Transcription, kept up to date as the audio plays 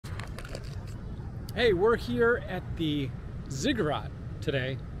Hey, we're here at the Ziggurat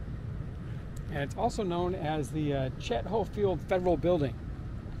today, and it's also known as the Chet Holifield Federal Building.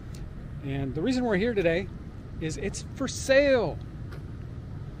 And the reason we're here today is it's for sale.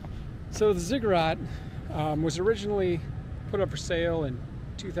 So the Ziggurat was originally put up for sale in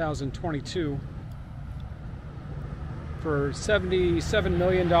 2022 for $77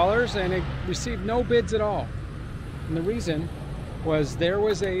 million, and it received no bids at all. And the reason was there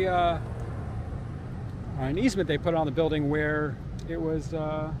was an easement they put on the building where it was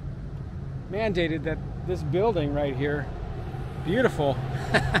mandated that this building right here, beautiful,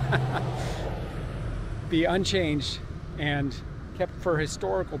 be unchanged and kept for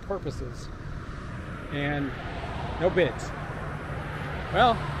historical purposes, and no bids.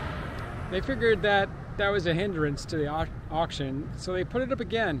 Well, they figured that that was a hindrance to the auction, so they put it up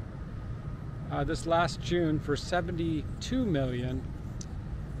again this last June for $72 million,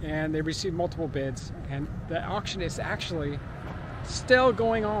 and they received multiple bids, and the auction is actually still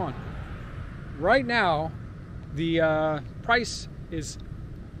going on. Right now, the price is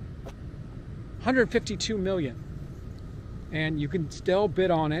 $152 million, and you can still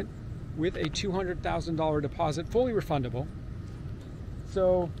bid on it with a $200,000 deposit, fully refundable.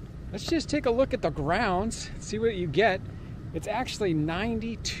 So let's just take a look at the grounds, see what you get. It's actually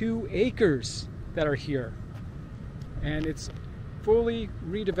 92 acres that are here, and it's fully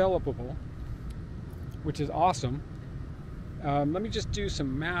redevelopable, which is awesome. Let me just do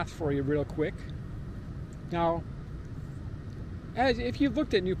some math for you real quick. Now, if you've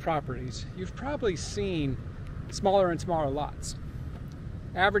looked at new properties, you've probably seen smaller and smaller lots.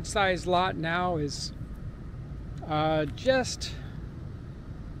 Average size lot now is just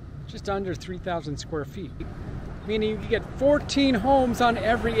under 3,000 square feet, meaning you get 14 homes on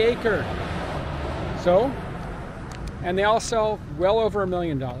every acre. So, and they all sell well over $1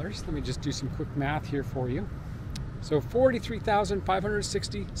 million. Let me just do some quick math here for you. So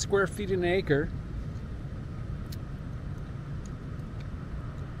 43,560 square feet in an acre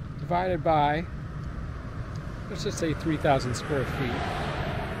divided by, let's just say 3,000 square feet,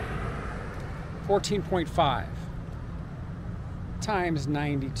 14.5 times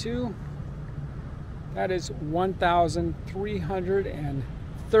 92, that is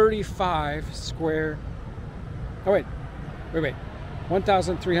 1,335 square, oh wait,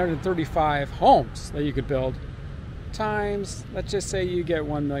 1,335 homes that you could build, times, let's just say you get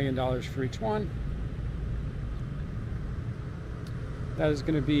 $1 million for each one. That is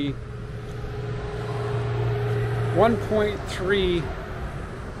going to be $1.3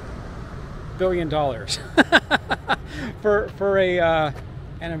 billion for an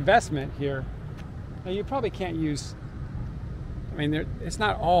investment here. Now you probably can't use, I mean, it's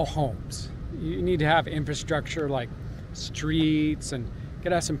not all homes. You need to have infrastructure like streets, and you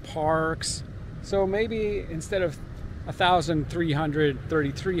gotta have some parks. So maybe instead of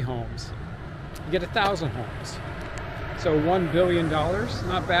 1,333 homes, you get 1,000 homes. So $1 billion,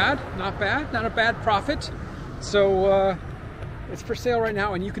 not bad, not bad, not a bad profit. So it's for sale right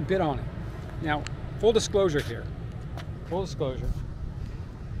now, and you can bid on it. Now, full disclosure here, full disclosure.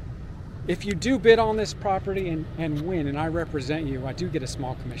 If you do bid on this property and win, and I represent you, I do get a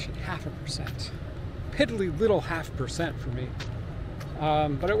small commission, 0.5%. Piddly little 0.5% for me.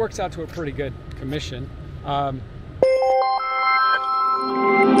 But it works out to a pretty good commission.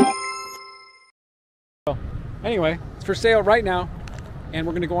 So anyway, it's for sale right now, and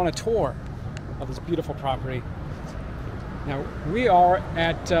we're going to go on a tour of this beautiful property. Now, we are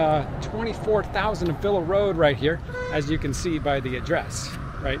at 24,000 Villa Road right here, as you can see by the address,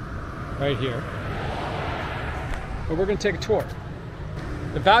 right here. But we're going to take a tour.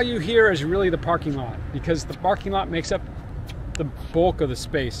 The value here is really the parking lot, because the parking lot makes up the bulk of the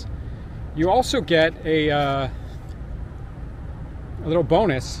space. You also get a little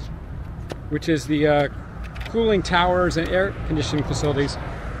bonus, which is the cooling towers and air conditioning facilities,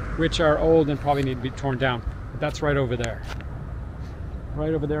 which are old and probably need to be torn down. But that's right over there.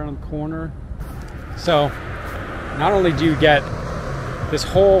 Right over there on the corner. So, not only do you get this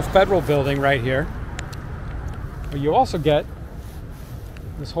whole federal building right here, but you also get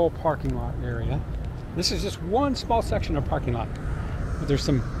this whole parking lot area. This is just one small section of parking lot. But there's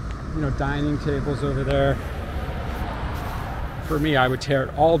some, dining tables over there. For me, I would tear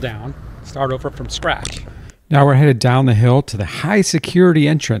it all down, start over from scratch. Now we're headed down the hill to the high security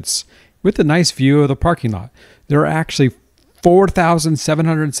entrance with a nice view of the parking lot. There are actually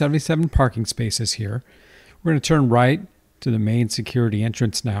 4,777 parking spaces here. We're going to turn right to the main security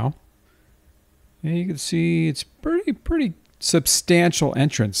entrance now. And you can see it's pretty substantial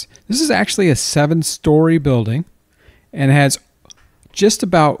entrance. This is actually a 7-story building and has just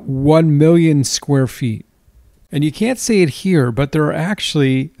about 1 million square feet. And you can't see it here, but there are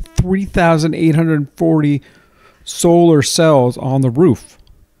actually 3,840 solar cells on the roof.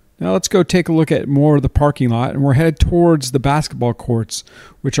 Now let's go take a look at more of the parking lot, and we're headed towards the basketball courts,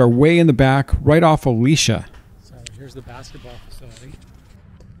 which are way in the back, right off Alicia. So here's the basketball facility.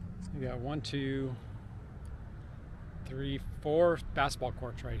 We got 1, 2, 3, 4 basketball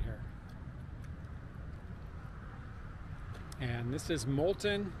courts right here. And this is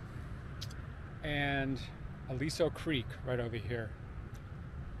Moulton and Aliso Creek right over here.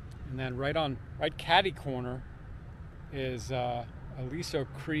 And then right catty corner is Aliso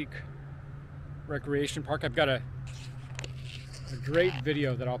Creek Recreation Park. I've got a great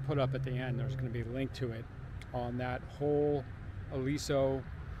video that I'll put up at the end. There's going to be a link to it on that whole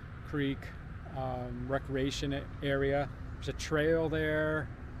Aliso Creek recreation area. There's a trail there,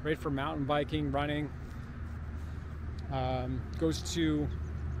 great for mountain biking, running. Goes to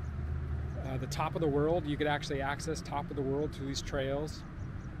the top of the world. You could actually access top of the world through these trails.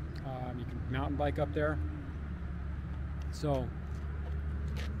 You can mountain bike up there. So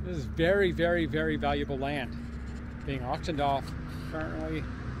this is very, very, very valuable land being auctioned off currently.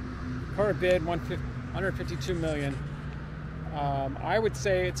 Current bid 152 million. I would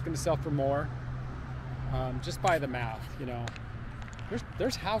say it's going to sell for more, just by the math. You know,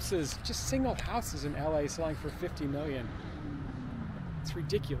 there's houses, just single houses in LA selling for 50 million. It's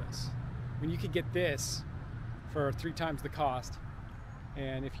ridiculous when you could get this for 3 times the cost,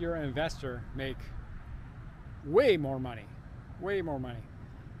 and if you're an investor, make way more money.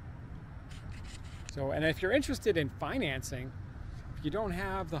 So, and if you're interested in financing, if you don't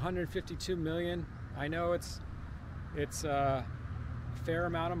have the 152 million, I know it's a fair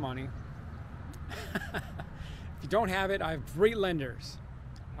amount of money. If you don't have it, I have great lenders.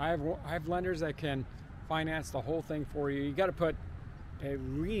 I have lenders that can finance the whole thing for you. You got to put at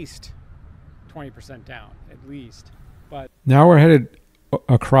least 20% down, at least. But now we're headed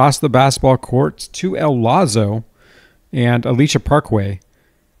across the basketball courts to El Lazo and Alicia Parkway,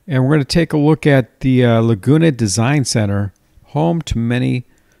 and we're going to take a look at the Laguna Design Center, home to many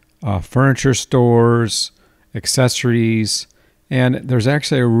furniture stores, accessories, and there's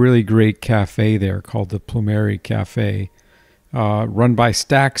actually a really great cafe there called the Plumeria Cafe, run by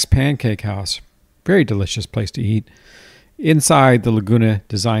Stack's Pancake House. Very delicious place to eat inside the Laguna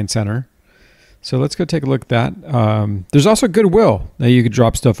Design Center. So let's go take a look at that. There's also Goodwill that you could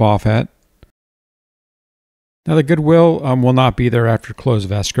drop stuff off at. Now the Goodwill will not be there after close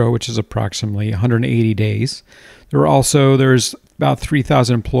of escrow, which is approximately 180 days. There's about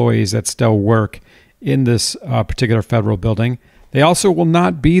 3,000 employees that still work in this particular federal building. They also will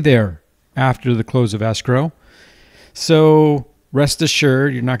not be there after the close of escrow. So rest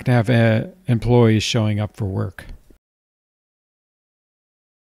assured, you're not going to have employees showing up for work.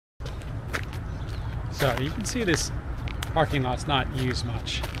 so you can see this parking lot's not used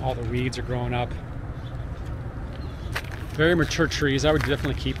much. All the weeds are growing up. Very mature trees. I would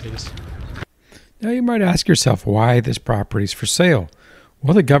definitely keep these. Now you might ask yourself why this property is for sale.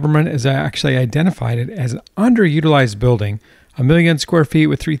 Well, the government has actually identified it as an underutilized building. 1 million square feet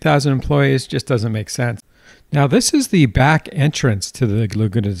with 3,000 employees just doesn't make sense. Now this is the back entrance to the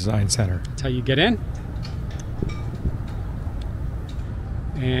Laguna Design Center. That's how you get in.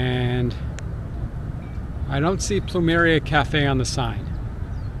 And I don't see Plumeria Cafe on the sign,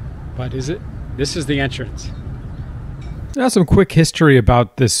 but is it? This is the entrance. Now some quick history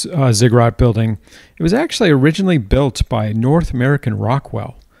about this ziggurat building. It was actually originally built by North American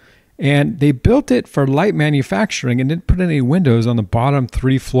Rockwell, and they built it for light manufacturing and didn't put any windows on the bottom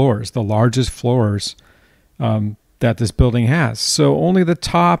 3 floors, the largest floors that this building has. So only the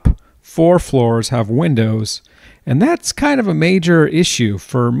top 4 floors have windows, and that's kind of a major issue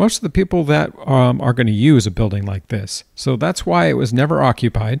for most of the people that are going to use a building like this. So that's why it was never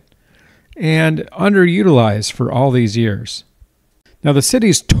occupied and underutilized for all these years. Now the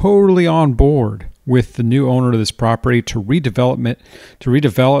city's totally on board with the new owner of this property to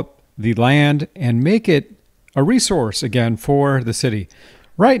redevelop the land and make it a resource again for the city.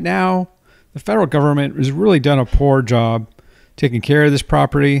 Right now, the federal government has really done a poor job taking care of this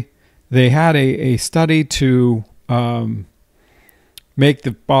property. They had a study to make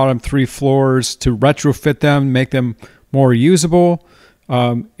the bottom 3 floors, to retrofit them, make them more usable.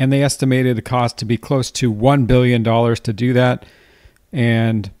 And they estimated the cost to be close to $1 billion to do that.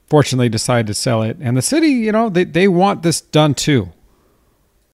 And fortunately decided to sell it. And the city, you know, they want this done too.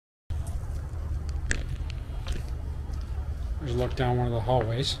 There's a look down one of the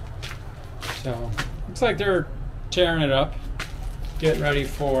hallways. So looks like they're tearing it up, getting ready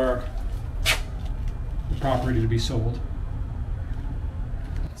for the property to be sold.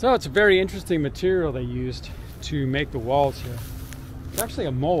 So it's a very interesting material they used to make the walls here. It's actually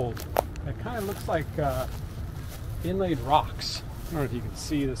a mold. It kind of looks like inlaid rocks. I don't know if you can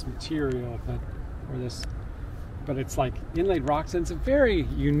see this material, but it's like inlaid rocks, and it's a very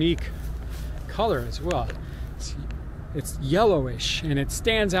unique color as well. It's yellowish, and it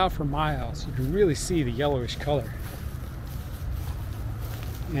stands out for miles. You can really see the yellowish color.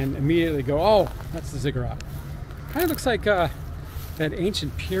 And immediately go, oh, that's the ziggurat. Kind of looks like that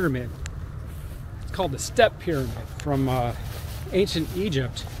ancient pyramid. It's called the Step Pyramid from ancient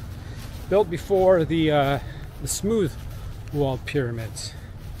Egypt, built before the smooth-walled pyramids.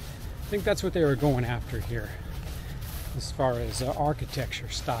 I think that's what they were going after here, as far as architecture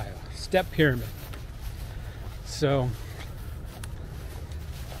style. Step Pyramid. So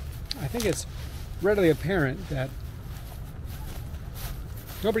I think it's readily apparent that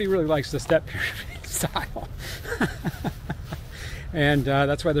nobody really likes the Step Pyramid style. And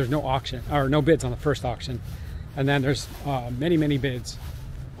that's why there's no auction, or no bids on the first auction. And then there's many bids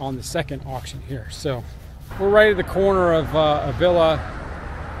on the second auction here. So we're right at the corner of Avila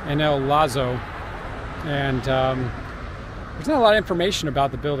and El Lazo. And there's not a lot of information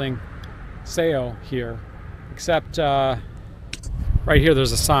about the building sale here, except right here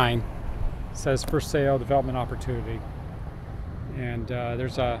there's a sign. It says for sale, development opportunity. And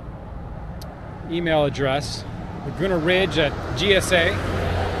there's a email address, Laguna Ridge at GSA.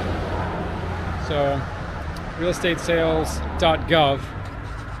 So realestatesales.gov,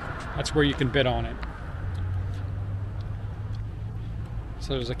 that's where you can bid on it.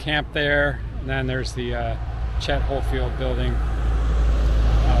 So there's a camp there, and then there's the Chet Holifield building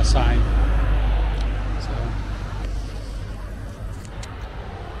sign.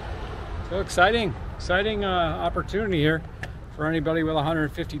 So exciting opportunity here for anybody with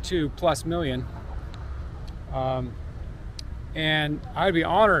 152+ million. And I'd be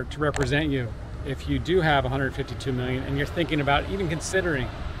honored to represent you if you do have 152 million and you're thinking about even considering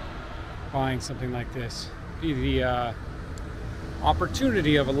buying something like this. Be the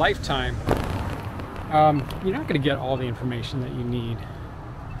opportunity of a lifetime. You're not going to get all the information that you need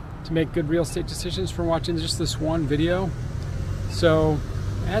to make good real estate decisions from watching just this one video. So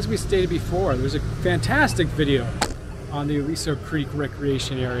as we stated before, there's a fantastic video on the Aliso Creek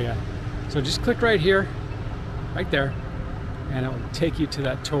Recreation Area. So just click right here, right there, and it will take you to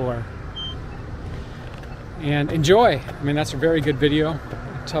that tour. And enjoy. I mean, that's a very good video.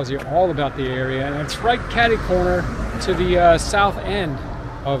 It tells you all about the area, and it's right catty corner to the south end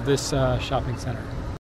of this shopping center.